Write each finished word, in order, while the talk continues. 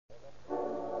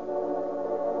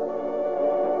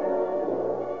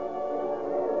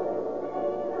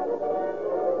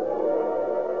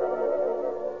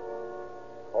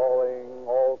Calling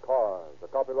all cars, a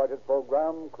copyrighted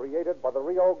program created by the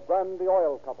Rio Grande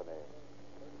Oil Company.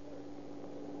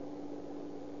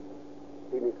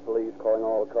 Phoenix Police calling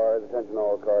all cars. Attention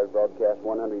all cars. Broadcast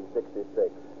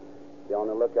 166. Be on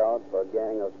the lookout for a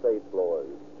gang of safe blowers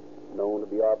known to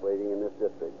be operating in this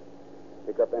district.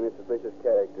 Pick up any suspicious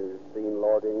characters seen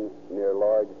loitering near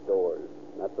large stores.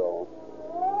 That's all.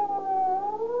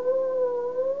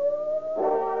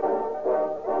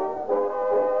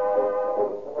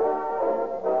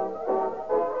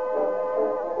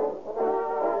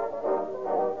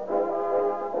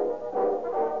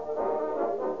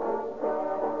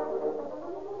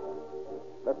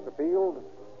 Mr. Field,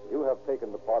 you have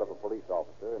taken the part of a police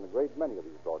officer in a great many of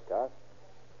these broadcasts,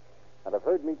 and have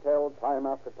heard me tell time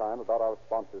after time about our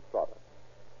sponsor's product.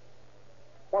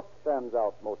 What stands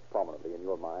out most prominently in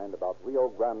your mind about Rio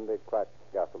Grande cracked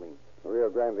gasoline? Rio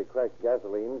Grande cracked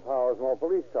gasoline powers more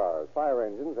police cars, fire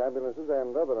engines, ambulances,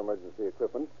 and other emergency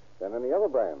equipment than any other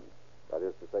brand. That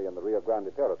is to say, in the Rio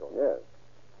Grande territory. Yes.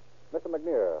 Mr.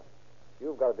 McNear,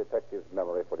 you've got a detective's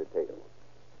memory for details.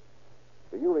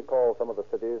 Do you recall some of the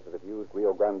cities that have used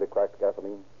Rio Grande cracked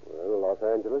gasoline? Well, Los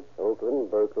Angeles, Oakland,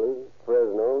 Berkeley,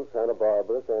 Fresno, Santa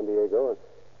Barbara, San Diego,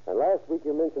 and last week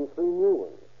you mentioned 3 new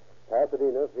ones.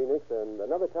 Pasadena, Phoenix, and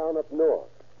another town up north,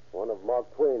 one of Mark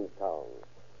Twain's towns,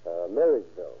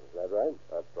 Marysville. Is that right?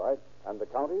 That's right. And the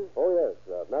counties? Oh, yes,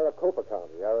 Maricopa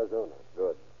County, Arizona.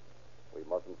 Good. We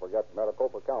mustn't forget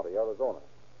Maricopa County, Arizona.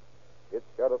 Its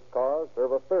sheriff's cars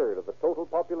serve a third of the total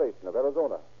population of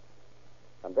Arizona.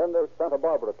 And then there's Santa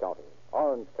Barbara County,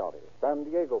 Orange County, San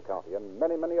Diego County, and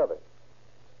many, many others.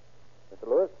 Mr.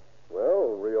 Lewis?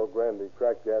 Well, Rio Grande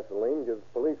cracked gasoline gives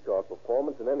police car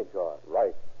performance in any car.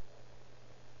 Right.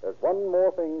 There's one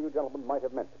more thing you gentlemen might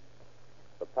have mentioned.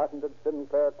 The patented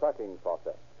Sinclair cracking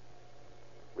process.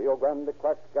 Rio Grande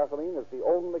cracked gasoline is the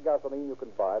only gasoline you can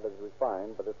buy that is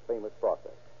refined by this famous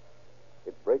process.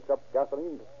 It breaks up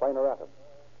gasoline into finer atoms,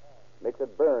 makes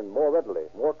it burn more readily,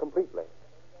 more completely.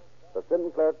 The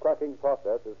Sinclair cracking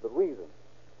process is the reason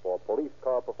for police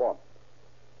car performance.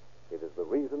 It is the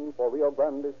reason for Rio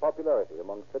Grande's popularity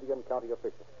among city and county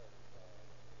officials.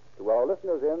 To our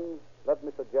listeners let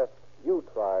me suggest you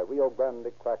try Rio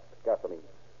Grande cracked gasoline.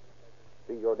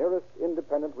 See your nearest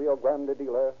independent Rio Grande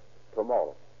dealer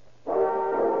tomorrow.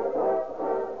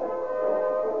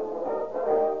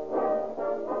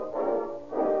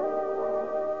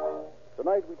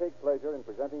 Tonight we take pleasure in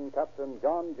presenting Captain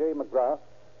John J. McGrath,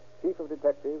 Chief of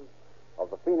Detectives of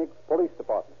the Phoenix Police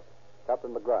Department.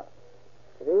 Captain McGrath.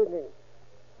 Good evening.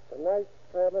 Tonight's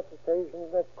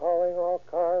dramatization of calling all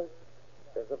cars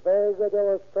is a very good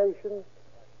illustration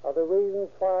of the reasons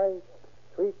why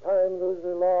 3-time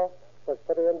loser law was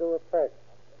put into effect.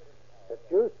 It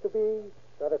used to be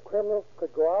that a criminal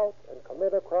could go out and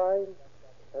commit a crime,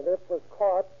 and if was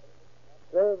caught,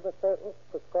 serve the sentence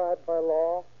prescribed by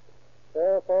law,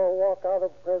 therefore walk out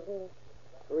of prison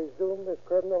to resume his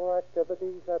criminal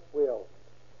activities at will.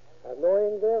 And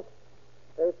knowing this,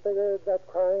 they figured that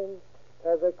crime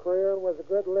as a career was a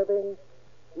good living,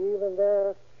 even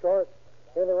their short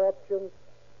interruptions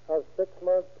of 6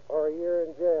 months or a year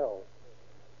in jail.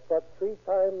 But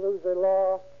 3-time loser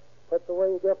law puts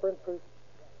away different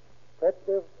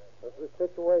perspective of the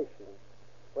situation.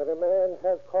 When a man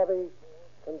has caught a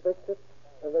convicted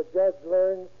and the judge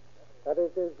learns that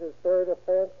it is his third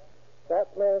offense,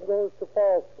 that man goes to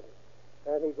Folsom,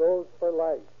 and he goes for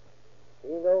life.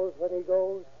 He knows when he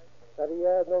goes that he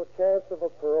has no chance of a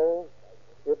parole.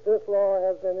 If this law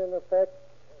has been in effect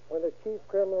when the chief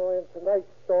criminal in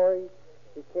tonight's story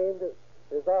became to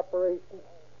his operation,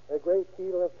 a great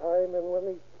deal of time and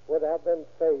money would have been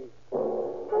saved.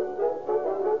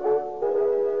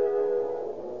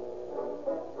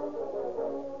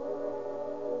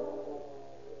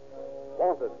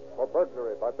 Wanted for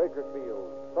burglary by Bakersfield,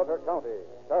 Sutter County,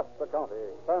 Shasta County,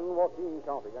 San Joaquin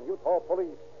County, and Utah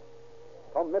Police.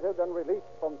 Committed and released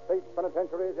from state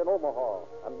penitentiaries in Omaha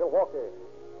and Milwaukee,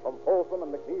 from Folsom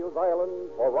and McNeil's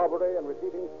Island for robbery and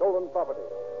receiving stolen property.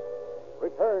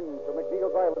 Returned to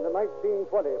McNeil's Island in 1920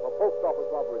 for post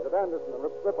office robberies at Anderson and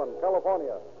Ripon,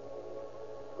 California.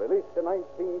 Released in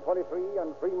 1923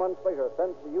 and 3 months later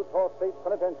sent to Utah State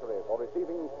Penitentiary for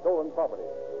receiving stolen property.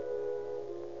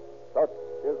 Such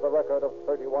is the record of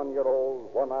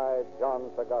 31-year-old one-eyed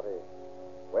John Sagatti,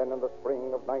 when in the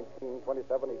spring of 1927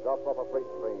 he dropped off a freight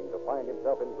train to find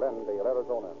himself in Glendale,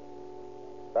 Arizona.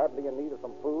 Badly in need of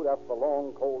some food after the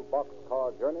long, cold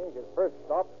boxcar journey, his first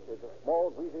stop is a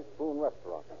small Greasy Spoon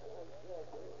restaurant.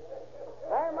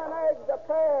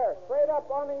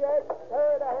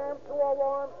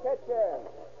 kitchen.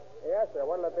 Yes, sir.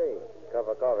 What'll it be? Cup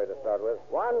of coffee to start with.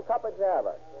 1 cup of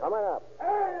Java. Coming up. Hey,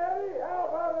 Eddie, how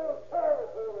about a little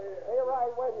service over here? Be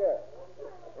right with you.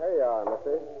 Here you are,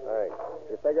 mister. Thanks.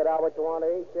 You figured out what you want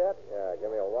to eat yet? Yeah, give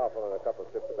me a waffle and a couple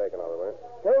of strips of bacon on the way.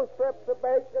 2 strips of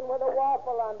bacon with a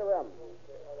waffle under them.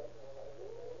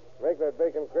 Make that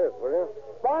bacon crisp, will you?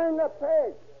 Burn the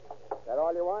pig. That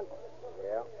all you want?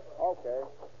 Yeah. Okay.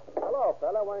 Hello,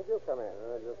 fella. When did you come in?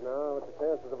 Just now, with the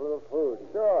chances of a little food.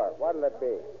 Sure. What'll it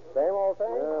be? Same old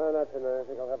thing? No, not tonight. I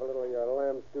think I'll have a little of your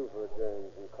lamb stew for a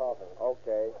change and coffee.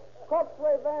 Okay. Cook's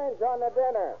revenge on the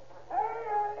dinner. Hey,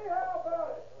 Eddie, how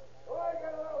about it? Do I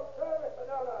get a little service or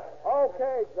don't I?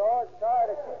 Okay, George. Sorry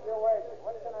to keep you waiting.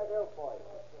 What can I do for you?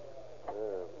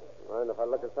 Mind if I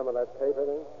look at some of that paper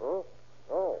then? Hmm?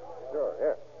 Oh, sure,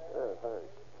 yeah. Yeah,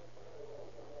 thanks.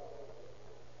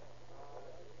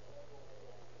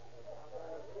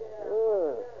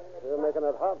 They're making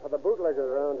it hot for the bootleggers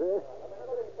around here.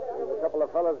 There's a couple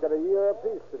of fellas got a year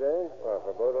apiece today. Well,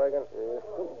 for bootlegging? Yeah.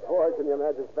 Boy, can you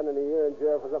imagine spending a year in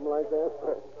jail for something like that?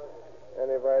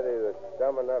 Anybody that's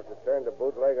dumb enough to turn to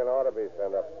bootlegging ought to be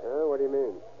sent up. What do you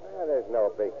mean? There's no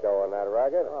big dough in that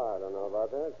racket. Oh, I don't know about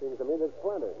that. Seems to me there's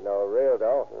plenty. No real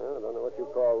dough. I don't know what you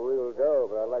call real dough,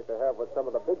 but I'd like to have what some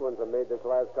of the big ones have made this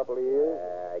last couple of years.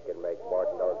 I can make more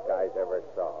than those guys ever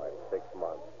saw in 6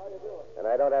 months. And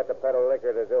I don't have to peddle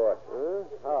liquor to do it.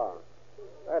 How?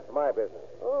 That's my business.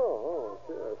 Oh,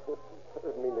 sure. I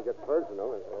didn't mean to get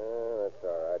personal. That's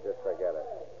all right. Just forget it.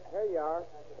 Here you are.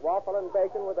 Waffle and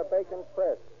bacon with a bacon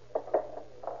crisp.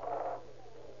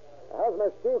 How's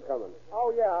my stew coming?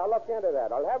 Oh, yeah. I'll look into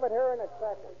that. I'll have it here in a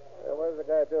second. What does the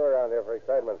guy do around here for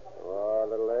excitement? Oh, a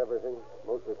little everything.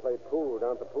 Mostly play pool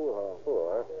down at the pool hall. Pool,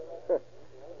 huh?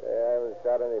 I haven't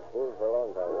shot any pool for a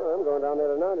long time. Well, I'm going down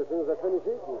there tonight as soon as I finish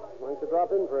eating. Why don't you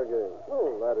drop in for a game?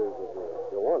 Oh, that is,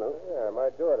 if you want to. Yeah, I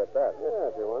might do it at that.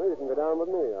 Yeah, if you want to, you can go down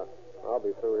with me. I'll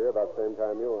be through here about the same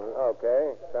time you are.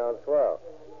 Okay. Sounds swell.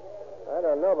 I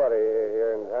don't know nobody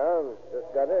here in town. Just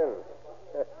got in.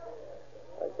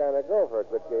 I kind of go for a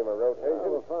good game of rotation.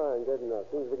 Oh, well, fine. Good enough.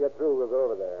 As soon as we get through, we'll go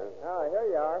over there. Ah, here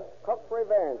you are. Cook's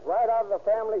Revenge. Right out of the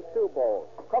family stew bowl.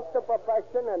 Cooked to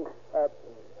perfection and a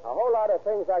whole lot of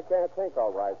things I can't think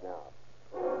of right now.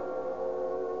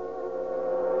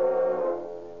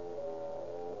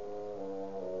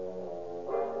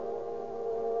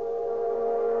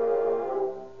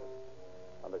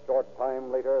 And a short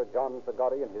time later, John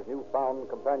Sagatti and his newfound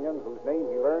companion, whose name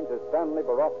he learns is Stanley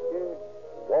Borowski,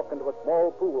 walk into a small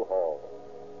pool hall,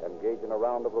 engage in a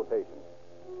round of rotation.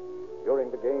 During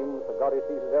the game, Sagatti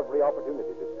seizes every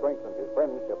opportunity to strengthen his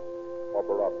friendship for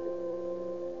Borowski.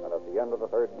 And at the end of the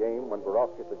third game, when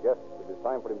Borowski suggests it is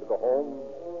time for him to go home,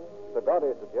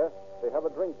 Sagatti suggests they have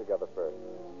a drink together first.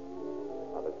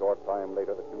 And a short time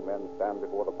later, the two men stand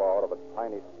before the bar of a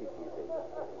tiny speakeasy.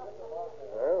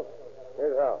 Well,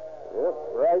 here's how. Yep,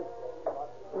 right.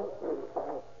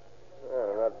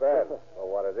 Not bad for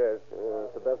what it is. Yeah,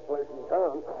 it's the best place in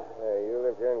town. Hey, you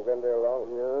live here in Glendale long?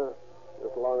 Yeah,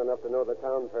 just long enough to know the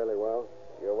town fairly well.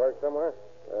 You work somewhere?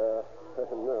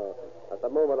 No. At the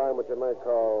moment, I'm what you might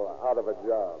call out of a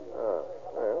job. Oh,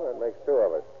 well, that makes two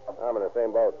of us. I'm in the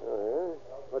same boat. Oh, yeah?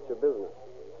 What's your business?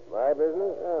 My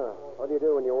business? Yeah. What do you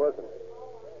do when you're working?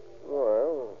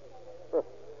 Well,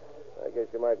 I guess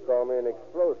you might call me an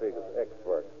explosives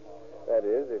expert. That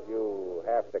is, if you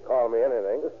have to call me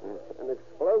anything. An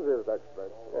explosives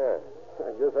expert? Yeah.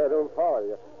 I guess I don't follow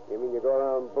you. You mean you go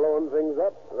around blowing things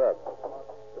up? Look,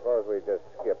 suppose we just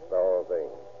skip the whole thing.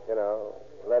 You know,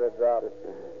 let it drop.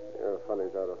 You're a funny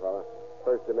sort of fella.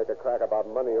 First you make a crack about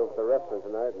money over at the restaurant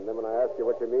tonight, and then when I ask you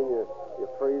what you mean, you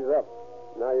freeze up.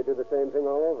 Now you do the same thing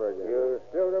all over again. You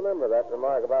still remember that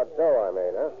remark about dough I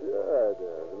made, huh? Sure I do.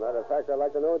 As a matter of fact, I'd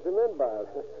like to know what you meant by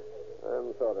it.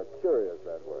 I'm sort of curious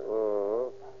that way.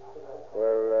 Mm-hmm.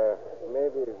 Well,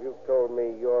 maybe if you told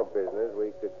me your business,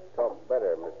 we could talk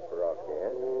better, Mr. Borowski,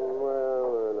 eh?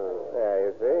 Well, no. Yeah,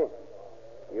 you see?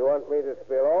 You want me to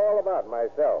spill all about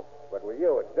myself, but with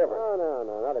you, it's different. No,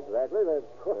 not exactly. You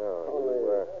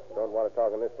don't want to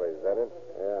talk in this place, is that it?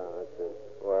 Yeah, that's it.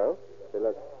 Well? See,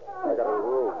 look, I got a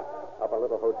room up a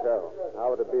little hotel.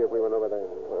 How would it be if we went over there?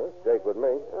 Well, Jake with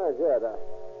me. Oh, good.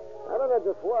 I don't know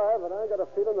just why, but I got a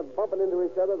feeling that bumping into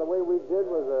each other the way we did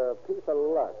was a piece of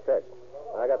luck. Check.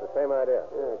 I got the same idea.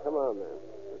 Yeah, come on, man.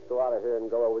 Let's go out of here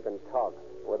and go where we can talk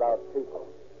without people.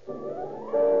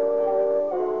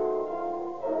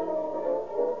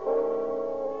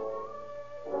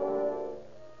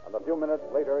 And a few minutes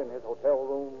later, in his hotel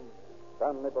room,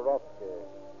 Stanley Borowski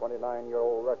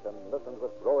 29-year-old Russian listens with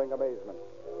growing amazement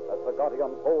as Zagatti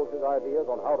unfolds his ideas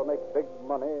on how to make big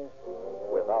money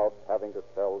without having to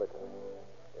sell liquor.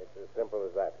 It's as simple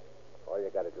as that. All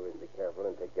you got to do is be careful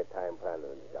and take your time planning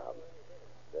the job.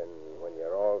 Then, when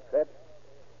you're all set,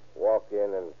 walk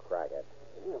in and crack it.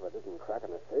 Yeah, but isn't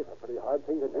cracking a safe a pretty hard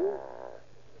thing to do?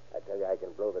 I tell you, I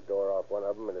can blow the door off one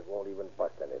of them, and it won't even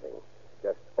bust anything.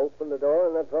 Just open the door,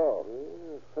 and that's all.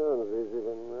 Yeah, sounds easy,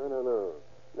 but I don't know.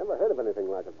 Never heard of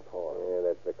anything like it before. Yeah,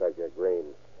 that's because you're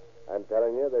green. I'm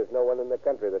telling you, there's no one in the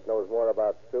country that knows more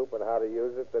about soup and how to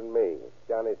use it than me,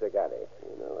 Johnny Zagatti.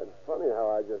 You know, it's funny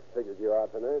how I just figured you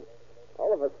out tonight.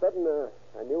 All of a sudden,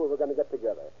 I knew we were going to get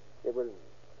together. It was,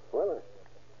 well,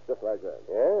 just like that.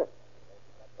 Yeah?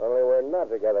 Only we're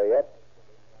not together yet.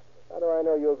 How do I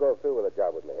know you'll go through with a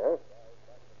job with me, huh?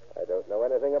 I don't know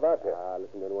anything about you.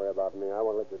 Listen, don't worry about me. I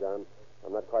won't let you down.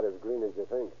 I'm not quite as green as you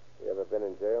think. You ever been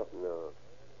in jail? No.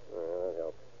 That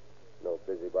helps. No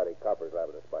busybody coppers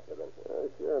liable to spot you then.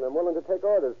 Sure, and I'm willing to take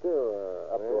orders, too,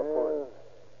 up to a point.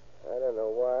 I don't know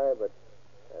why, but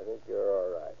I think you're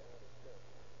all right.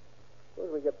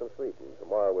 Suppose we get some sleep, and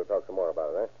tomorrow we'll talk some more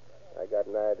about it, huh? I got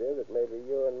an idea that maybe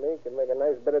you and me can make a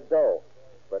nice bit of dough.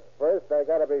 But first, I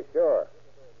got to be sure.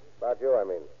 About you, I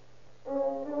mean.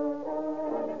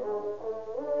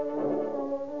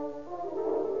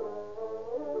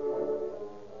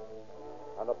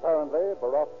 And apparently,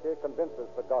 Borowski convinces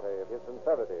Zagatti of his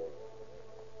sincerity.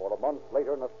 For a month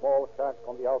later, in a small shack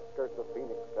on the outskirts of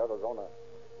Phoenix, Arizona.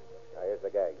 Now, here's the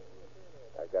gag.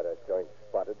 I've got a joint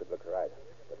spotted that looks right,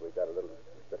 but we've got a little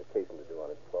bit of casing to do on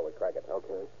it before we crack it.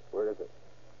 Okay. Where is it?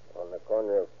 On the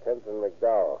corner of 10th and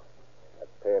McDowell. That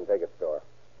pay-and-take-it store.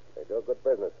 They do a good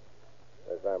business.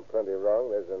 Unless I'm plenty wrong,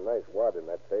 there's a nice wad in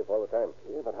that safe all the time.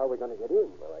 Yeah, but how are we going to get in?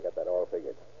 Well, I got that all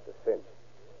figured. It's a cinch.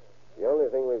 The only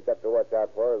thing we've got to watch out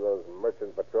for are those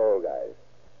merchant patrol guys.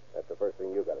 That's the first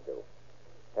thing you got to do.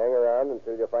 Hang around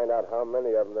until you find out how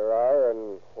many of them there are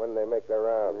and when they make their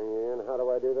rounds. And how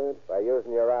do I do that? By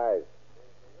using your eyes.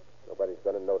 Nobody's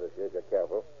going to notice you if you're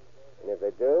careful. And if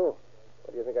they do,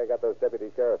 what do you think I got those deputy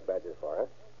sheriff's badges for, huh?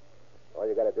 All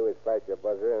you got to do is flash your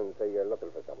buzzer and say you're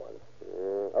looking for someone.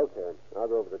 Okay. I'll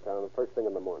go over to town first thing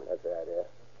in the morning. That's the idea.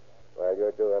 While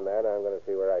you're doing that, I'm going to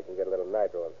see where I can get a little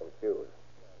nitro and some shoes.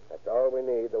 That's all we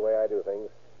need, the way I do things.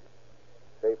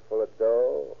 Safe full of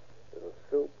dough, little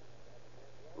soup.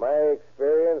 My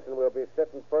experience, and we'll be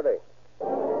sitting pretty.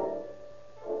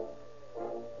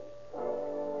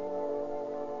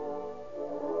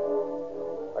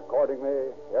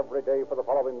 Accordingly, every day for the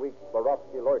following week,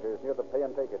 Borowski loiters near the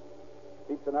pay-and-take-it,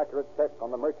 keeps an accurate check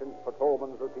on the merchant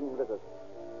patrolman's routine visits,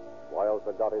 while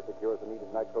Zagatti secures the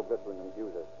needed nitroglycerin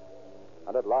infuser.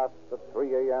 And at last, at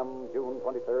 3 a.m., June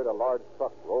 23rd, a large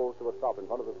truck rolls to a stop in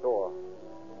front of the store.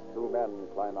 Two men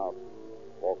climb out,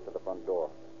 walk to the front door.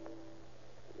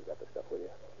 You got the stuff with you?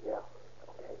 Yeah.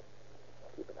 Okay.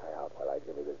 Keep an eye out while I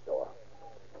give you this door.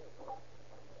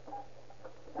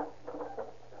 All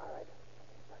right.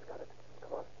 I've got it.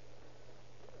 Come on.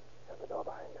 Shut the door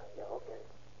behind you. Yeah, okay.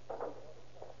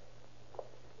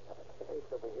 The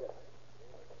safe's over here.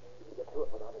 You can get through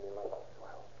it without any light.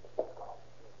 Well, let's go.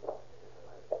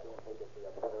 I still think it'd be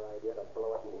a better idea to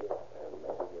blow it in here.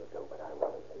 Maybe you do, but I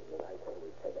want to see you. I say we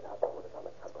take it out and put it on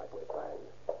the truck like we planned.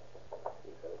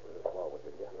 You said it was a small one,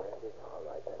 didn't you? Yeah, I did. All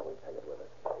right, then we'll take it with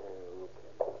us. Okay.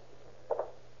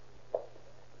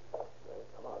 Well,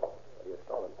 come on. What are you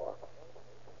stalling for?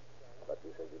 But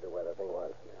you said you knew where the thing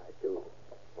was. Yeah, I do.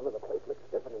 One of the place looks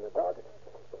different in the dark.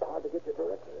 It's hard to get your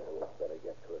direction. We'd better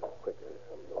get to it quicker.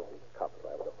 Some nosy cop's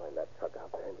liable to find that truck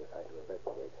out there and decide to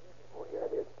investigate. Oh, here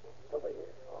it is. It's over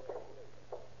here. Okay.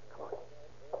 Come on.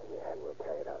 Give me a hand. We'll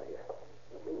carry it out of here.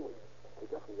 You mean we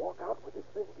just walk out with this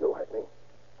thing? You heard me.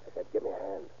 I said give me a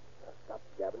hand. Now stop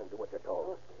gabbing and do what you're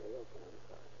told. Okay, I'm sorry.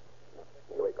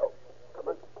 Here we go.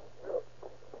 Come on.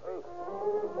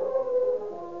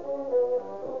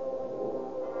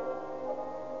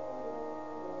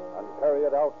 And carry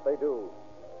it out they do,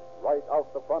 right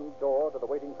out the front door to the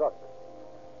waiting truck.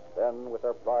 Then, with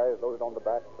their prize loaded on the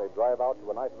back, they drive out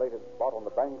to an isolated spot on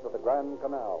the banks of the Grand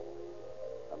Canal.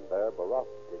 And there,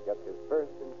 Borowski gets his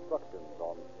first instructions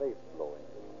on safe blowing.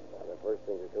 Now, the first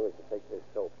thing to do is to take this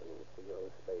soap and seal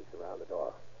the space around the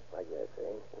door. Like they're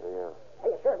saying. Yeah.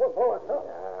 Hey, sure, we'll blow it, huh?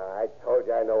 I told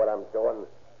you I know what I'm doing.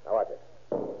 Now watch it.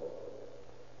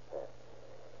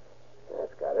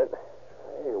 That's got it.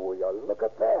 Hey, will you look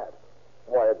at that?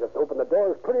 Why, it just opened the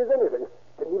door as pretty as anything.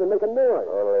 Didn't even make a noise.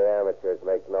 Only amateurs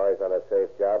make noise on a safe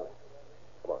job.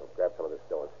 Come on, grab some of this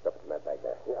dough and stuff it in that bag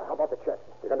there. Yeah, how about the checks?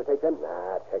 You going to take them?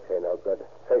 Nah, checks ain't no good.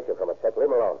 Trace you from a check.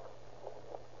 Leave him alone.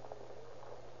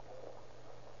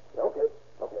 Okay.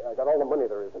 Okay, I got all the money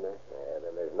there is in there. Yeah,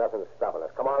 then there's nothing stopping us.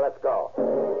 Come on, let's go.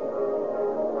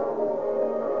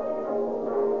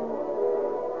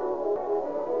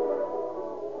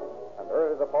 And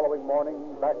early the following morning,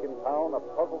 back in town, a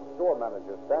puzzled store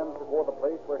manager stands before the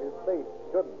place where his safe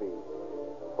should be.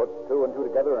 Puts two and two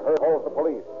together and calls the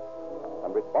police.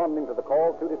 And responding to the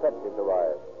call, two detectives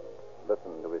arrive.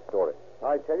 Listen to his story.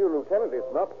 I tell you, Lieutenant,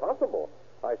 it's not possible.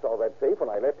 I saw that safe when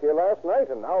I left here last night,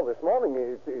 and now this morning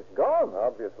it's gone.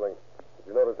 Obviously. Did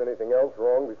you notice anything else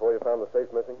wrong before you found the safe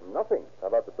missing? Nothing. How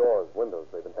about the doors, windows?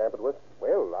 They've been tampered with?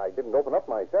 Well, I didn't open up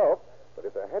myself, but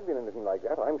if there had been anything like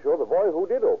that, I'm sure the boy who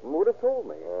did open would have told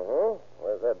me. Uh-huh.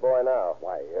 Where's that boy now?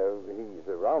 Why, he's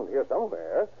around here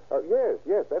somewhere.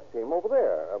 Yes, that's him over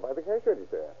there, by the cash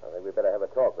register. I think we better have a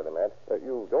talk with him, Ed.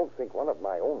 You don't think one of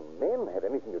my own men had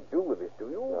anything to do with this, do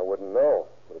you? I wouldn't know.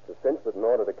 But it's a cinch that in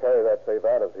order to carry that safe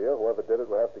out of here, whoever did it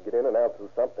will have to get in and out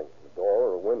through something, a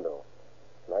door or a window.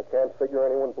 And I can't figure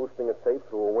anyone boosting a safe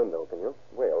through a window, can you?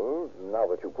 Well, now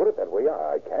that you put it that way,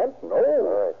 I can't, no.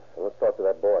 All right. Well, let's talk to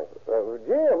that boy.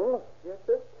 Jim? Yes,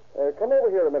 sir? Come over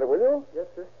here a minute, will you? Yes,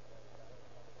 sir.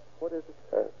 What is it?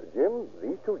 Jim,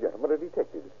 these two gentlemen are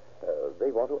detectives.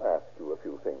 They want to ask you a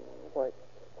few things. Why,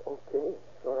 okay.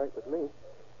 It's all right with me.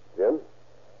 Jim,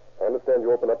 I understand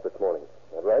you opened up this morning.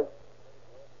 Is that right?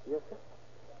 Yes, sir.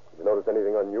 Did you notice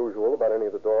anything unusual about any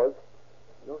of the doors?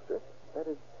 No, sir. That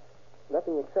is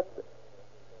nothing except that...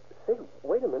 Say,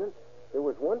 wait a minute. There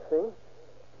was one thing.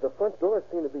 The front door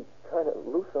seemed to be kind of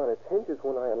loose on its hinges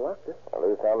when I unlocked it.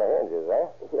 Loose on the hinges, eh?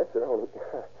 Yes, sir. Only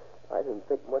I didn't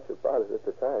think much about it at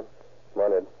the time. Come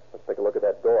on, Ed. Let's take a look at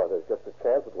that door. There's just a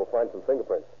chance that we'll find some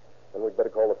fingerprints. Then we'd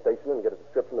better call the station and get a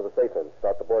description of the safe in.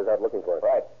 Start the boys out looking for it.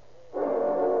 Right.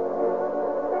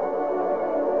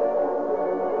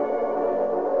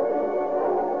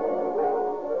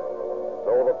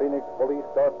 So the Phoenix police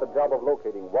start the job of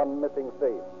locating one missing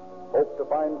safe. Hope to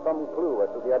find some clue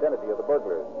as to the identity of the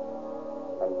burglars.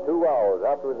 And 2 hours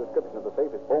after a description of the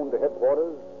safe is phoned to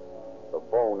headquarters, the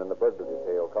phone in the burglary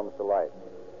detail comes to life.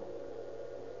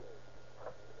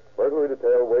 Burglary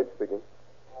detail, Wade speaking.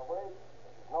 Wade,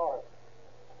 this is Norris.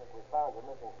 I think we found your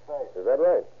missing safe. Is that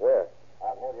right? Where?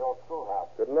 Out near the old schoolhouse.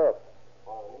 Good enough.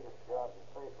 One of the neatest jobs in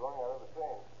safe blowing I've ever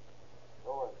seen. The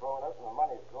door's blown up and the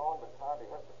money's gone, but it's hardly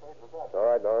hurt the safe a bit.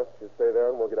 All right, Norris. You stay there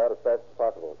and we'll get out as fast as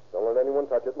possible. Don't let anyone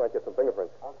touch it. Might get some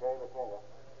fingerprints. Okay, between you.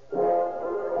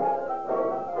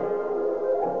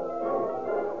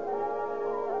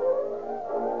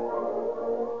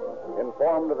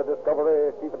 Informed of the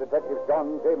discovery, Chief of Detectives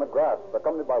John J. McGrath,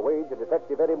 accompanied by Wade and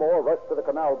Detective Eddie Moore, rush to the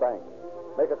canal bank,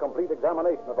 make a complete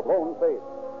examination of the blown safe.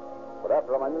 But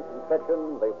after a minute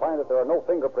inspection, they find that there are no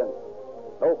fingerprints,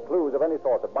 no clues of any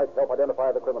sort that might help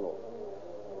identify the criminal.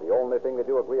 The only thing they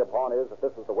do agree upon is that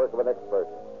this is the work of an expert.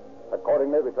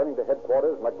 Accordingly, returning to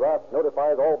headquarters, McGrath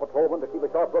notifies all patrolmen to keep a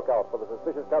sharp lookout for the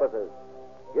suspicious characters,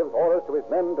 gives orders to his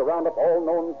men to round up all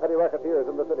known petty racketeers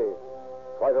in the city,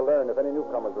 try to learn if any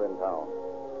newcomers are in town.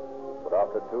 But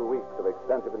after 2 weeks of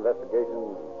extensive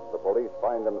investigation, the police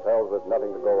find themselves with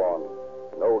nothing to go on.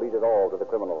 No lead at all to the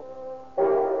criminal.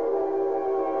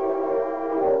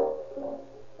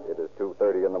 It is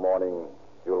 2:30 in the morning,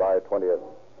 July 20th,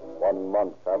 1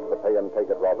 month after the pay and take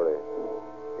it robbery.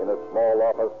 In a small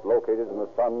office located in the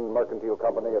Sun Mercantile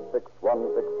Company at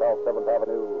 616 South 7th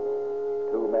Avenue,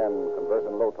 two men converse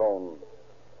in low tones.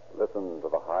 Listen to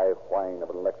the high whine of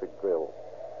an electric drill.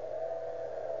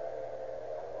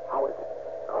 How is it?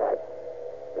 All right.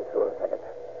 Be through in a second.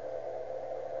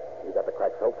 You got the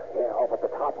crack soaked? Yeah, off at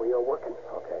the top where you're working.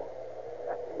 Okay.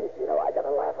 You know, I gotta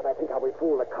laugh when I think how we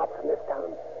fooled the cops in this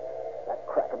town. That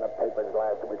crack in the papers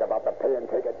last week about the pay and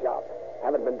take it job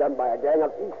haven't been done by a gang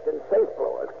of Eastern safe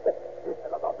blowers.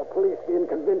 And about the police being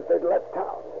convinced they'd left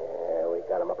town. Yeah, we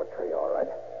got them up a tree, all right.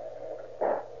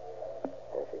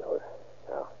 There she goes.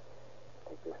 Now,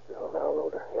 take this drill now,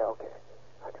 Rhoda. Yeah, okay.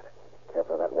 I got it.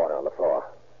 Careful of that water on the floor.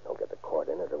 Don't get the cord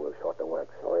in it or we'll short the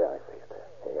works. Oh, yeah, I see it there.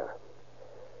 Here you are.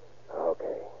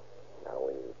 Okay. Now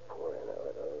we pour in a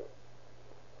little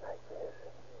like this.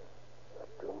 Not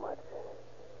too much.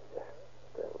 Just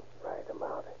the right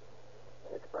amount.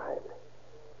 And it's primed.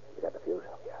 You got the fuse?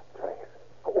 Yeah, try it.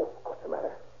 Oh, what's the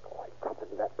matter? Oh, I dropped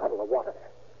it in that puddle of water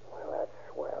there. Well, that's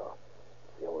swell.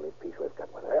 It's the only piece we've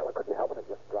got with it. Well, I couldn't help it. It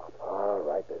just dropped. All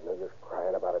right, there's no use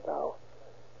crying about it now.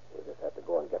 We'll just have to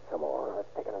go and get some more.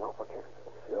 It's taking an awful chance.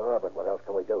 Sure, but what else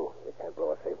can we do? You can't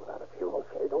blow a safe without a fuse.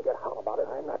 Okay, don't get hot about it.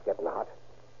 I'm not getting hot.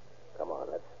 Come on,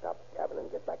 let's stop gabbing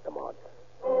and get back to Maud's.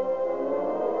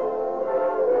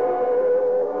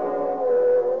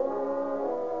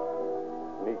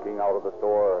 Sneaking out of the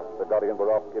store, the Gutty and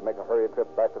Borowski make a hurried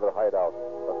trip back to their hideout.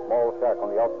 A small shack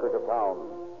on the outskirts of town.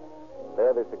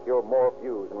 There they secure more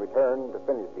fuse and return to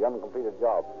finish the uncompleted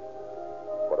job.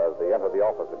 But as they enter the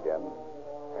office again...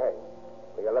 Hey,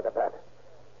 will you look at that?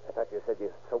 I thought you said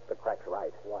you soaked the cracks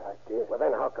right. Why, I did. Well,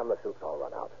 then how come the soup's all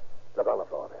run out? Look on the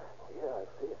floor there. Yeah, I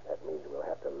see it. That means we'll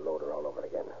have to load her all over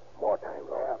again. More time,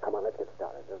 Lord. Well, come on, let's get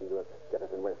started. Doesn't do it. Get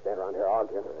us in. We'll stand around here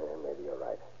arguing. Maybe you're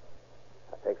right.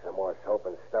 I'll take some more soap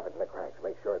and stuff it in the cracks.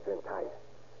 Make sure it's in tight.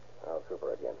 I'll soup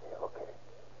her again. Yeah, okay.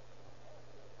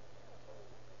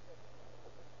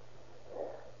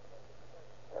 Yeah.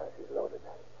 Now she's loaded.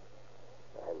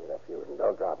 Hand me that fuse and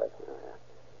don't drop it.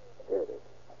 Here it is.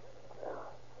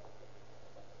 Now,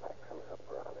 pack some soap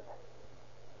around it.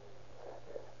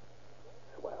 That's it.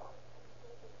 Swell.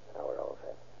 Now we're all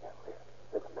set. Yeah,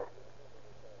 listen, Mac.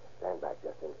 Stand back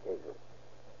just in case it...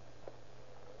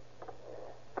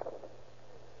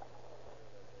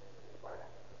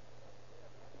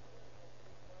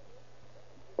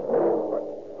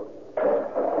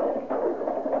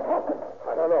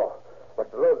 I don't know. Must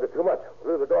have loaded it too much.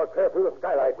 Blew the door clear through the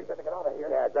skylight. We better get out of here.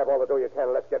 Yeah, grab all the dough you can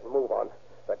and let's get and move on.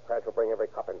 That crash will bring every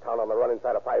cop in town on the run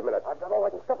inside of 5 minutes. I've got all I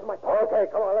can stuff in my pocket. Okay,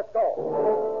 come on, let's go.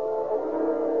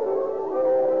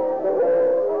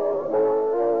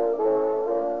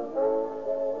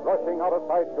 Rushing out a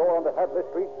side door onto Hadley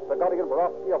Street, Zagatti and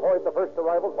Borowski avoid the first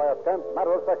arrivals by a scant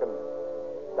matter of seconds.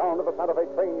 Down to the Santa Fe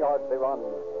train yards they run,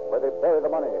 where they bury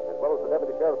the money, as well as the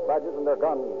deputy sheriff's badges and their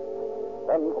guns.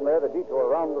 Then from there they detour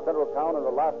around the center of town and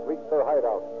at last reach their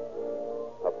hideout.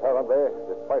 Apparently,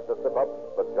 despite the slip-up,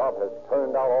 the job has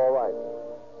turned out all right.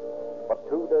 But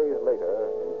 2 days later,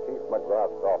 in Chief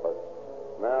McGrath's office...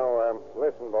 Now,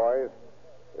 listen, boys.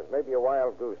 This may be a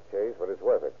wild goose chase, but it's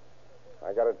worth it.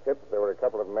 I got a tip that there were a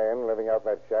couple of men living out in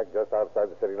that shack just outside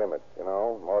the city limits. You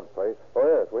know, Maud's place. Oh,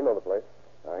 yes, we know the place.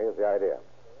 Now, here's the idea.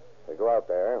 We go out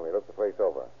there and we look the place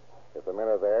over. If the men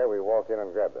are there, we walk in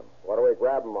and grab them. What do we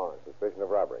grab them on? Suspicion of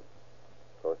robbery.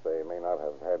 Of course, they may not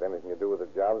have had anything to do with the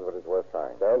jobs, but it's worth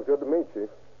trying. Sounds good to me, Chief.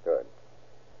 Good.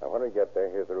 Now, when we get there,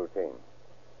 here's the routine.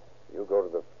 You go to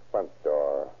the front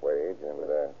door, Wade, and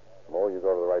Moore, you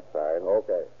go to the right side.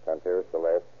 Okay. Contreras to the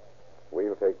left.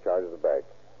 We'll take charge of the back.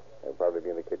 They'll probably be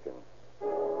in the kitchen.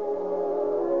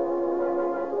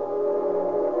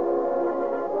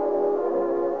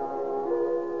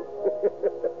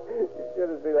 You should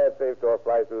have seen that safe door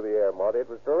fly through the air, Marty. It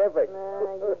was terrific.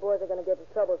 Nah, you boys are going to get in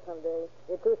trouble someday.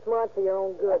 You're too smart for your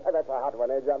own good. That's a hot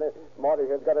one, eh, Johnny? Marty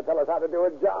here's got to tell us how to do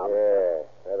a job. Yeah.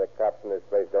 The cops in this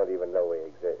place don't even know we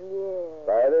exist. Yeah.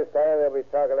 By this time, they'll be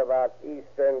talking about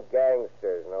Eastern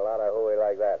gangsters and a lot of hooey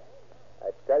like that. I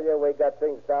tell you, we got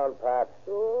things down pat.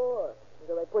 Sure.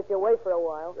 Until they put you away for a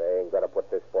while. They ain't going to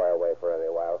put this boy away for any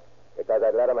while. Because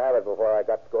I'd let him have it before I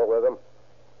got to go with him.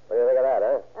 What do you think of that,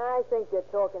 huh? I think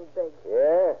you're talking big.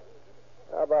 Yeah?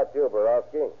 How about you,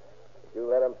 Borowski? Did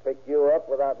you let him pick you up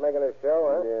without making a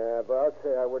show, huh? Yeah, but I'll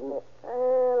say I wouldn't.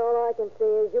 And all I can see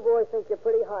is you boys think you're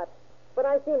pretty hot. But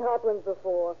I've seen hot ones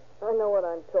before. I know what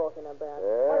I'm talking about.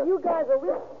 Yeah? Well, you guys are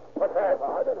real... What's that?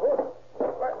 I don't know.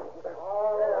 All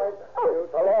right. You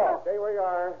fellow, stay where you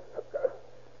are.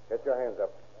 Get your hands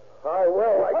up. I will.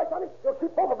 All right, Johnny, you'll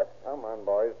keep both of it. Come on,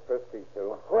 boys. Twist these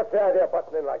two. What's the idea of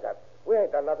busting in like that? We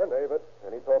ain't done nothing. David,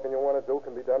 any talking you want to do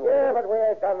can be done Yeah, later. but we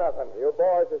ain't done nothing. You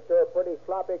boys are sure pretty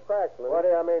sloppy cracksmen. What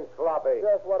do you mean, sloppy?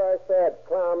 Just what I said.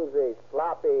 Clumsy,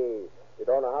 sloppy. You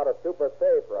don't know how to super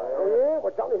safe, right? Oh, yeah?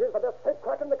 Well, Johnny, here's the best safe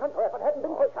crack in the country. If it hadn't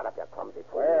been for... Shut up, you clumsy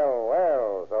fool.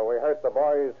 Well, so we hurt the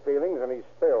boy's feelings and he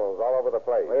spills all over the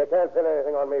place. Well, you can't pin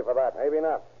anything on me for that. Maybe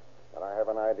not. But I have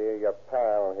an idea your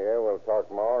pal here will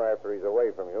talk more after he's away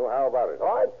from you. How about it?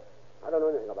 All right. I don't know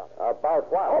anything about it.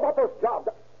 About what? How about those jobs?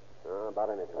 About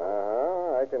anything.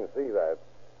 I can see that.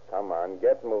 Come on,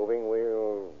 get moving.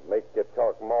 We'll make you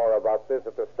talk more about this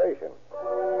at the station.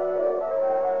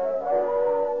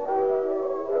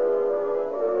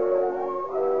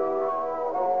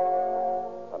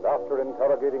 And after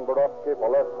interrogating Borowski for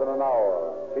less than an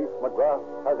hour, Chief McGrath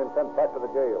has him sent back to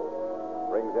the jail.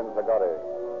 Brings in Zagatti.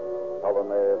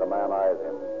 Sullenly, the man eyes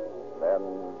him. Then...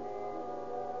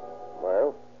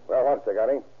 Well, what,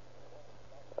 Zagatti?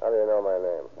 How do you know my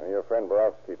name? Your friend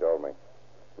Borowski told me.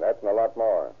 That and a lot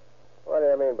more. What do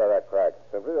you mean by that crack?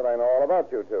 Simply that I know all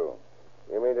about you two.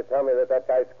 You mean to tell me that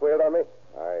guy squealed on me?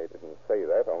 I didn't say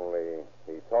that, only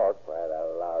he talked. Why,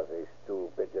 the lousy stool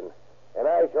pigeon. And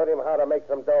I showed him how to make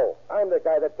some dough. I'm the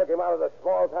guy that took him out of the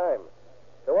small time.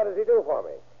 So what does he do for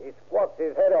me? He squawks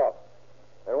his head off.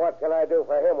 And what can I do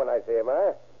for him when I see him,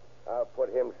 huh? I'll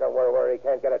put him somewhere where he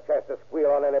can't get a chance to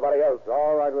squeal on anybody else.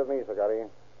 All right with me, Zagatti.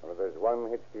 But there's one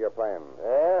hitch to your plan.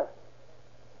 Yeah?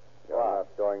 You're not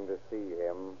going to see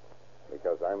him.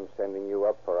 Because I'm sending you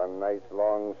up for a nice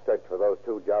long stretch for those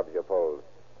 2 jobs you pulled.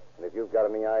 And if you've got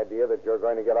any idea that you're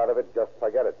going to get out of it, just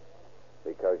forget it.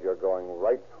 Because you're going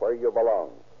right where you belong.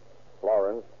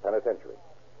 Florence Penitentiary.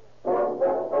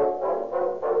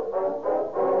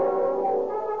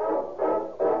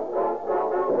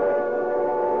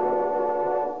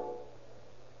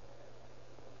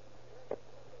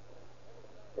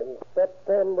 In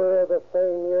September of the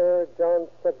same year, John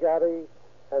Sagatti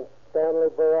and Stanley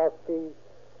Borowski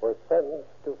were sentenced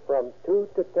to from 2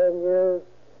 to 10 years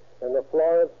in the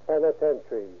Florence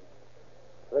Penitentiary.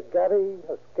 Sagatti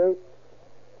escaped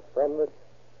from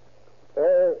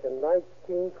there in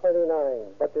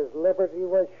 1929, but his liberty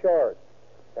was short,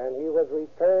 and he was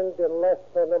returned in less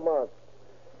than a month.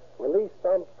 Released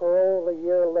on parole a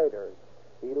year later,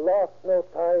 he lost no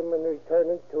time in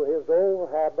returning to his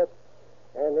old habits,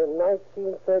 and in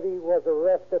 1930 was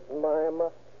arrested in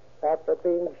Miami after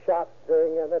being shot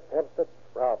during an attempted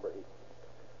robbery.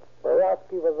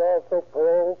 Borowski was also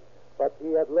paroled, but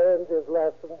he had learned his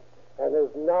lesson and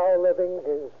is now living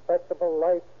a respectable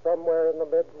life somewhere in the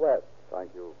Midwest.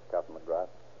 Thank you, Captain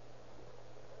McGrath.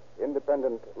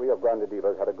 Independent Rio Grande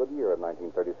dealers had a good year in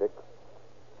 1936.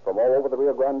 From all over the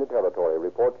Rio Grande territory,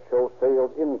 reports show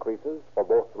sales increases for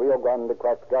both Rio Grande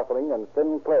cracked gasoline and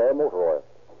Sinclair motor oil.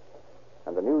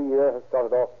 And the new year has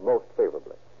started off most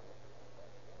favorably.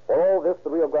 For all this, the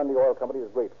Rio Grande Oil Company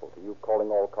is grateful to you Calling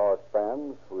All Cars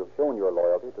fans who have shown your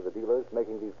loyalty to the dealers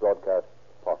making these broadcasts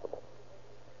possible.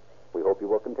 We hope you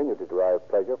will continue to derive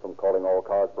pleasure from Calling All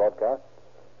Cars broadcasts,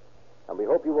 and we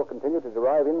hope you will continue to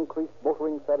derive increased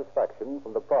motoring satisfaction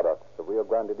from the products of Rio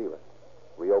Grande dealers.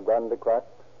 Rio Grande Cracked,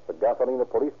 the Gasolina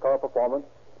Police Car Performance,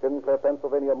 Sinclair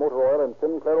Pennsylvania Motor Oil, and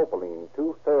Sinclair Opaline,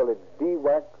 2 thoroughly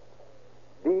de-waxed,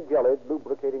 de-jellied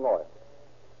lubricating oils,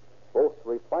 both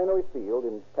refinery sealed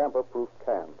in tamper-proof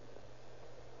cans.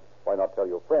 Why not tell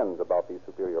your friends about these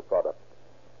superior products?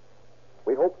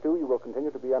 We hope, too, you will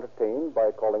continue to be entertained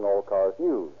by Calling All Cars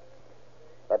News,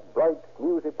 that bright,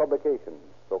 newsy publication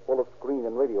so full of screen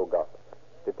and radio gossip,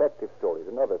 detective stories,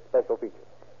 and other special features.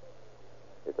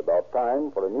 It's about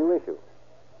time for a new issue.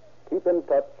 Keep in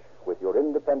touch with your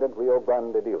independent Rio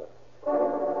Grande dealer.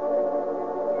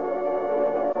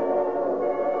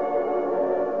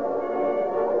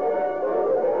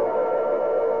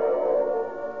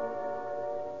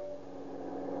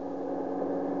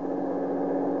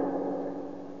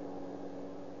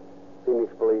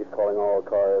 Phoenix Police calling all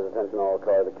cars, attention all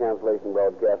cars, the cancellation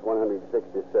broadcast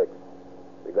 166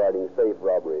 regarding safe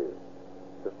robberies.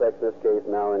 Suspects in this case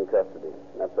now in custody.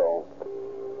 That's all.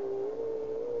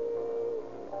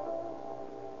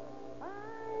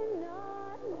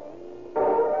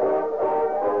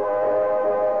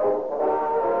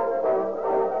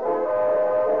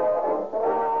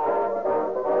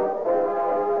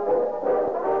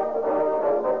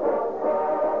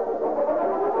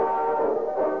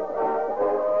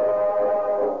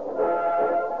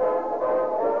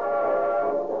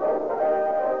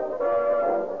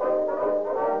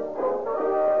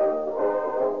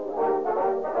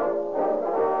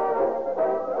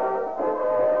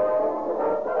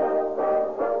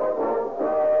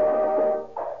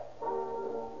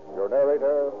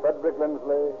 Frederick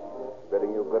Lindsley,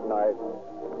 bidding you good night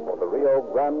for the Rio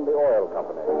Grande Oil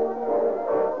Company.